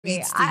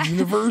Meets the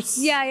universe?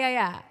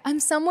 Yeah. I'm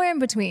somewhere in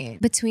between.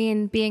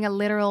 Between being a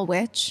literal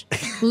witch,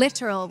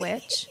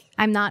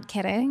 I'm not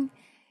kidding,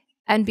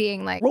 and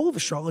being like... The role of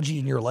astrology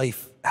in your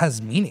life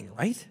has meaning,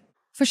 right?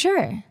 For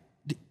sure.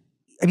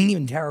 I mean,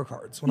 even tarot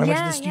cards. When I went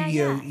to the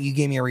studio, you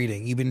gave me a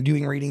reading. You've been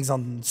doing readings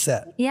on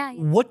set. Yeah.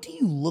 What do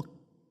you look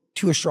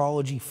to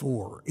astrology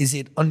for? Is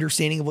it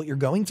understanding of what you're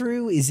going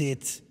through? Is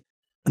it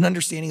an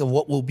understanding of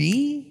what will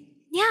be?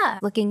 Yeah.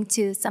 Looking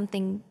to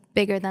something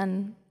bigger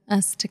than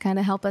us to kind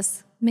of help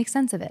us make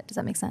sense of it. Does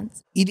that make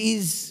sense? It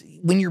is,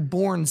 when you're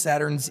born,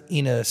 Saturn's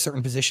in a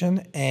certain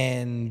position,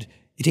 and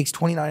it takes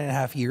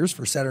 29.5 years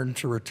for Saturn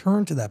to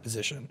return to that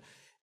position.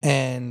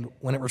 And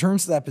when it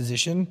returns to that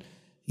position,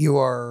 you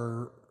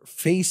are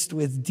faced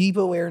with deep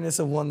awareness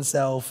of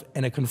oneself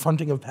and a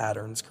confronting of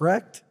patterns,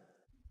 correct?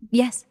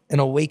 Yes.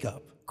 And a wake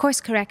up.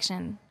 Course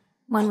correction,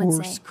 one would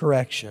say. Course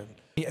correction.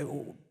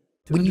 To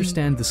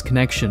understand this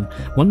connection,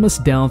 one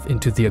must delve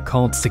into the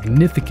occult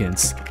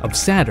significance of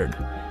Saturn.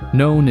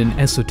 Known in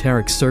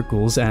esoteric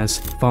circles as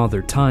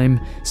Father Time,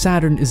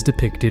 Saturn is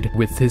depicted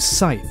with his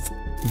scythe,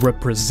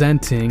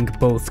 representing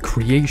both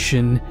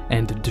creation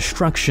and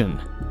destruction.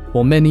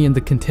 While many in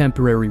the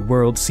contemporary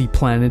world see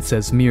planets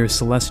as mere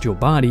celestial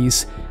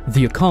bodies,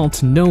 the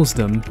occult knows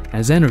them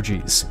as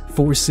energies,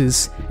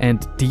 forces,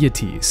 and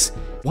deities.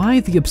 Why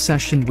the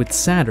obsession with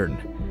Saturn?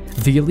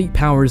 The elite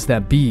powers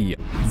that be,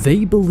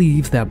 they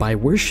believe that by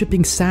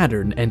worshipping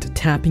Saturn and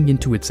tapping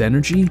into its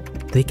energy,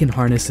 they can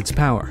harness its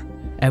power.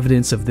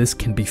 Evidence of this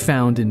can be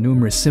found in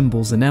numerous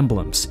symbols and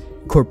emblems,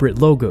 corporate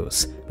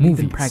logos,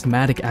 even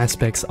pragmatic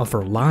aspects of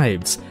our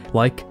lives,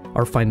 like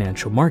our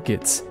financial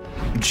markets.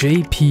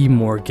 J.P.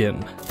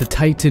 Morgan, the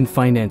Titan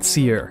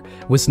financier,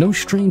 was no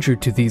stranger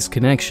to these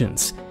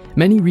connections.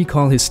 Many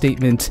recall his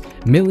statement,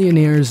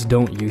 "Millionaires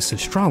don't use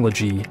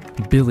astrology,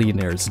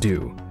 billionaires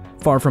do."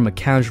 Far from a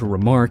casual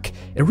remark,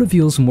 it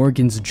reveals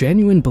Morgan's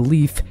genuine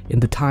belief in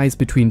the ties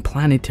between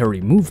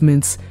planetary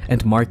movements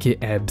and market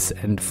ebbs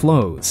and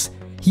flows.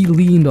 He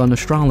leaned on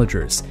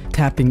astrologers,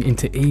 tapping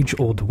into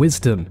age-old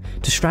wisdom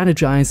to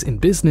strategize in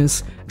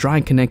business,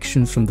 drawing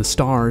connections from the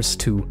stars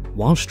to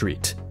Wall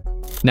Street.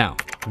 Now,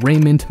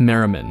 Raymond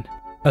Merriman,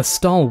 a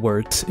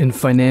stalwart in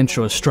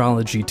financial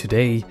astrology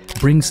today,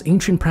 brings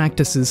ancient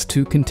practices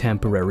to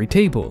contemporary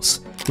tables.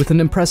 With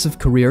an impressive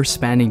career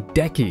spanning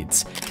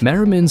decades,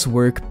 Merriman's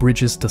work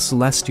bridges the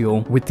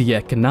celestial with the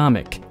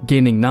economic,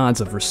 gaining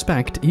nods of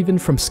respect even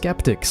from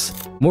skeptics.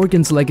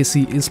 Morgan's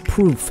legacy is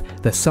proof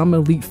that some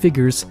elite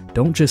figures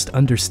don't just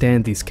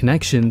understand these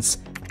connections,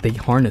 they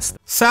harness them.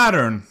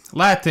 Saturn,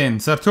 Latin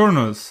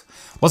Saturnus,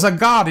 was a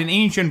god in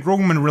ancient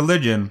Roman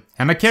religion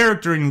and a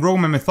character in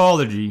Roman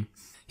mythology.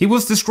 He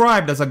was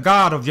described as a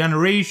god of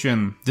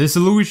generation,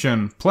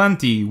 dissolution,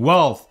 plenty,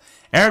 wealth,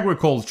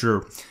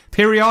 agriculture,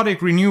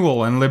 periodic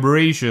renewal, and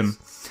liberation.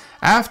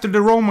 After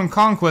the Roman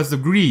conquest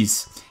of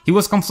Greece, he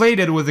was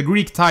conflated with the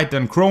Greek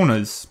titan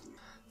Cronus.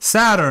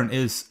 Saturn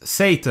is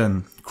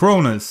Satan,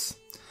 Cronus.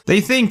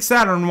 They think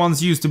Saturn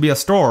once used to be a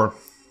star,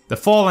 the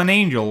fallen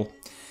angel,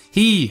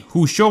 he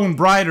who shone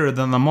brighter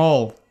than them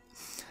all.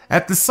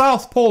 At the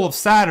south pole of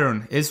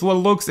Saturn is what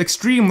looks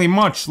extremely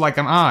much like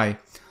an eye,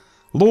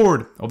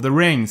 Lord of the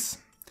Rings.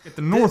 At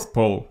the North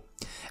Pole,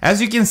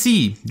 as you can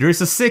see, there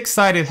is a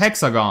six-sided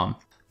hexagon.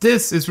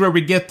 This is where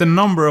we get the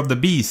number of the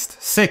beast,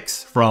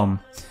 6, from.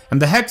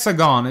 And the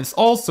hexagon is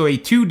also a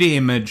 2D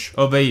image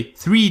of a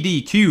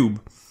 3D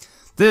cube.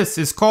 This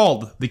is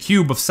called the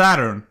Cube of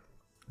Saturn.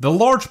 The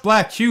large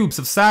black cubes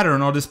of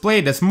Saturn are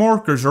displayed as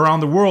markers around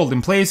the world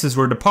in places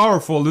where the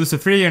powerful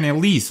Luciferian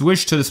elites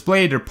wish to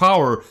display their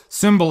power,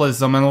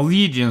 symbolism, and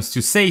allegiance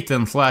to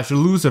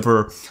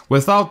Satan/Lucifer,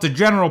 without the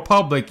general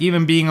public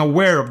even being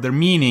aware of their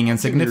meaning and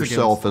significance.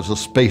 Yourself as a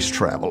space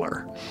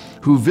traveler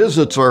who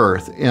visits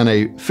Earth in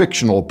a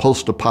fictional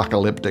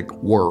post-apocalyptic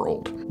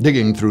world.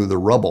 Digging through the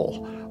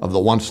rubble of the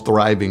once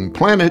thriving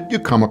planet, you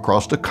come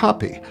across a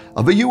copy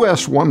of a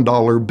US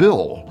 $1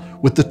 bill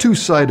with the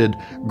two-sided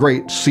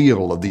Great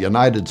Seal of the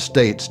United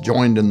States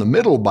joined in the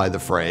middle by the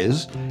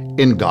phrase,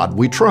 "In God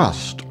We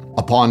Trust."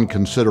 Upon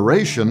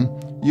consideration,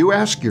 you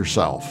ask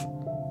yourself,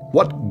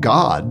 what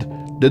God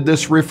did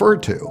this refer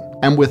to?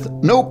 And with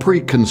no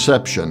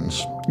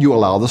preconceptions, you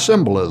allow the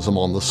symbolism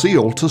on the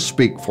seal to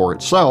speak for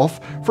itself,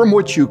 from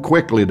which you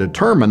quickly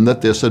determine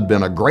that this had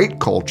been a great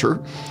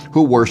culture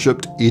who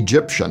worshipped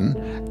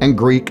Egyptian and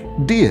Greek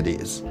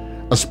deities,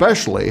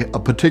 especially a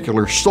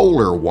particular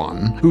solar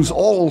one whose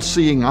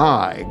all-seeing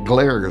eye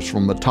glares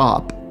from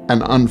atop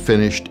an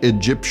unfinished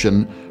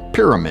Egyptian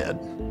pyramid.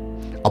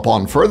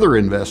 Upon further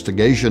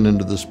investigation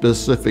into the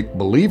specific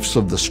beliefs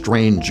of the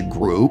strange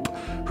group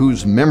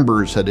whose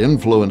members had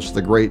influenced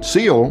the Great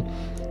Seal,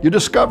 you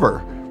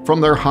discover from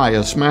their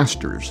highest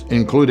masters,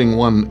 including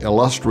one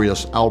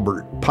illustrious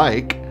Albert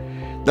Pike,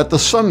 that the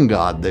sun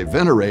god they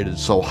venerated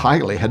so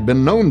highly had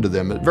been known to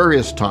them at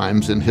various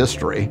times in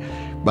history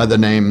by the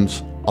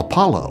names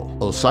Apollo,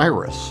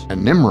 Osiris,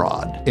 and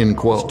Nimrod, in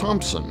quote.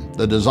 Thompson,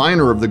 the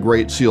designer of the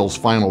Great Seal's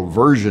final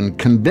version,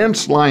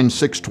 condensed line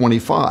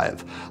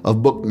 625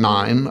 of Book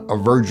 9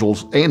 of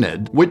Virgil's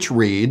Aeneid, which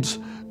reads,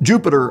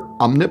 Jupiter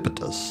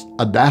omnipotus,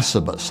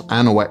 Audacibus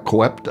annuet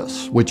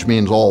coeptus, which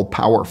means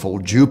all-powerful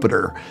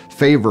Jupiter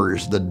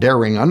favors the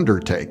daring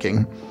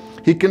undertaking,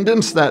 he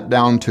condensed that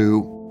down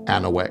to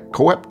annuet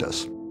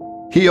coeptus.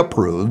 He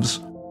approves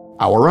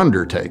our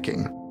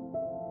undertaking.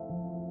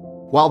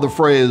 While the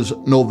phrase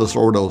Novus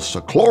Ordo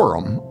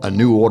Seclorum, a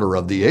new order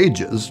of the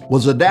ages,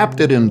 was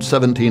adapted in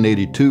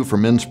 1782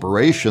 from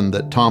inspiration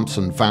that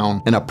Thompson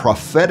found in a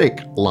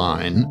prophetic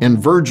line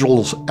in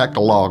Virgil's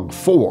Eclogue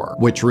 4,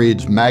 which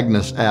reads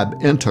Magnus ab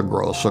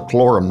integro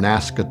seclorum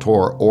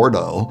nascitur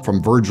ordo,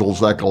 from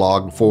Virgil's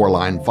Eclogue 4,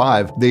 line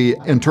 5, the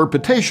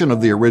interpretation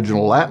of the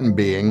original Latin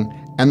being,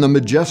 and the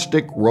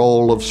majestic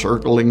roll of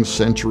circling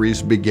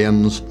centuries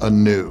begins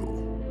anew.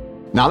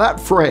 Now that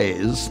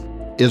phrase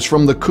is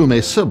from the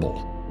Cumae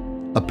Sibyl,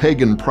 a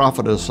pagan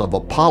prophetess of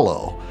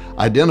Apollo,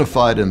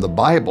 identified in the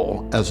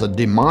Bible as a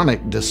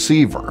demonic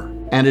deceiver,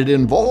 and it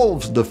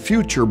involves the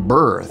future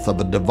birth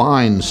of a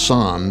divine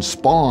son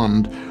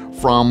spawned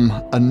from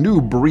a new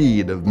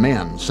breed of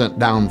men sent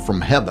down from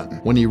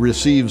heaven when he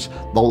receives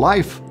the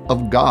life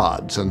of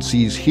gods and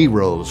sees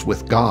heroes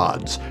with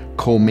gods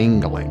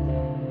commingling.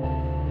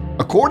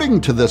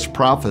 According to this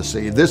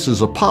prophecy, this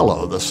is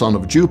Apollo, the son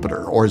of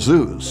Jupiter, or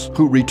Zeus,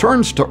 who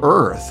returns to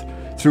Earth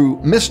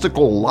through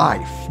mystical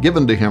life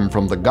given to him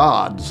from the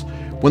gods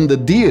when the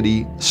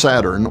deity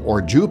Saturn,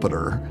 or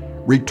Jupiter,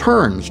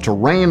 returns to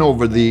reign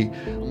over the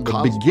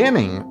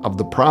beginning of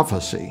the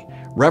prophecy.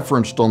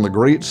 Referenced on the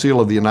Great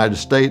Seal of the United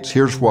States,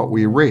 here's what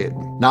we read.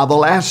 Now the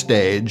last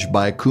age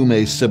by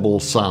Cumae Sibyl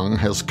sung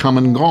has come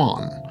and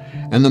gone,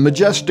 and the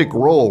majestic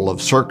roll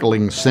of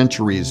circling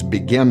centuries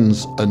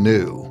begins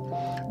anew.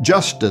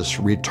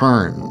 Justice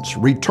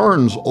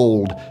returns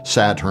old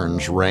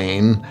Saturn's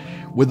reign,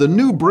 with a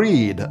new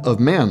breed of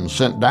men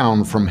sent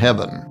down from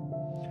heaven.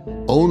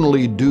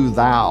 Only do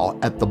thou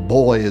at the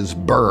boy's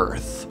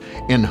birth,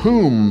 in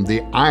whom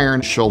the iron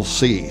shall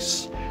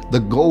cease, the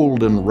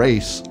golden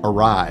race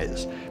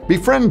arise.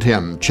 Befriend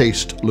him,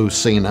 chaste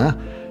Lucina,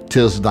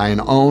 'tis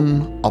thine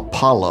own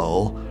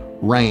Apollo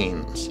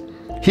reigns.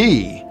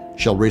 He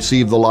shall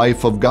receive the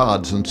life of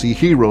gods and see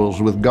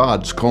heroes with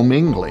gods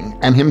commingling,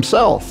 and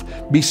himself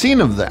be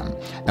seen of them,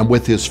 and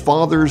with his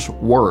father's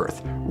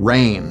worth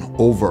reign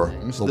over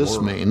the world.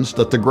 This means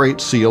that the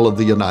Great Seal of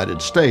the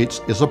United States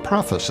is a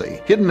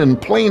prophecy, hidden in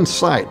plain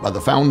sight by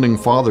the Founding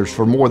Fathers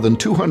for more than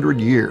 200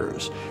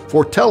 years,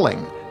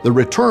 foretelling the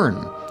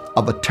return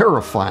of a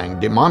terrifying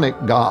demonic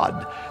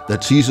god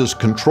that seizes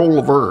control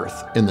of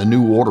Earth in the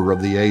new order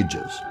of the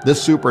ages.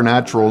 This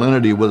supernatural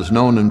entity was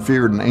known and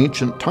feared in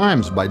ancient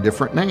times by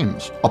different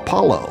names: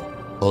 Apollo,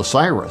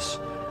 Osiris,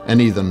 and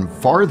even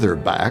farther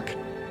back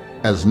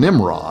as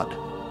Nimrod,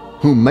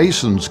 whom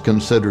Masons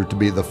consider to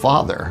be the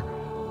father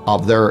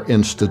of their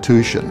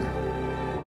institution.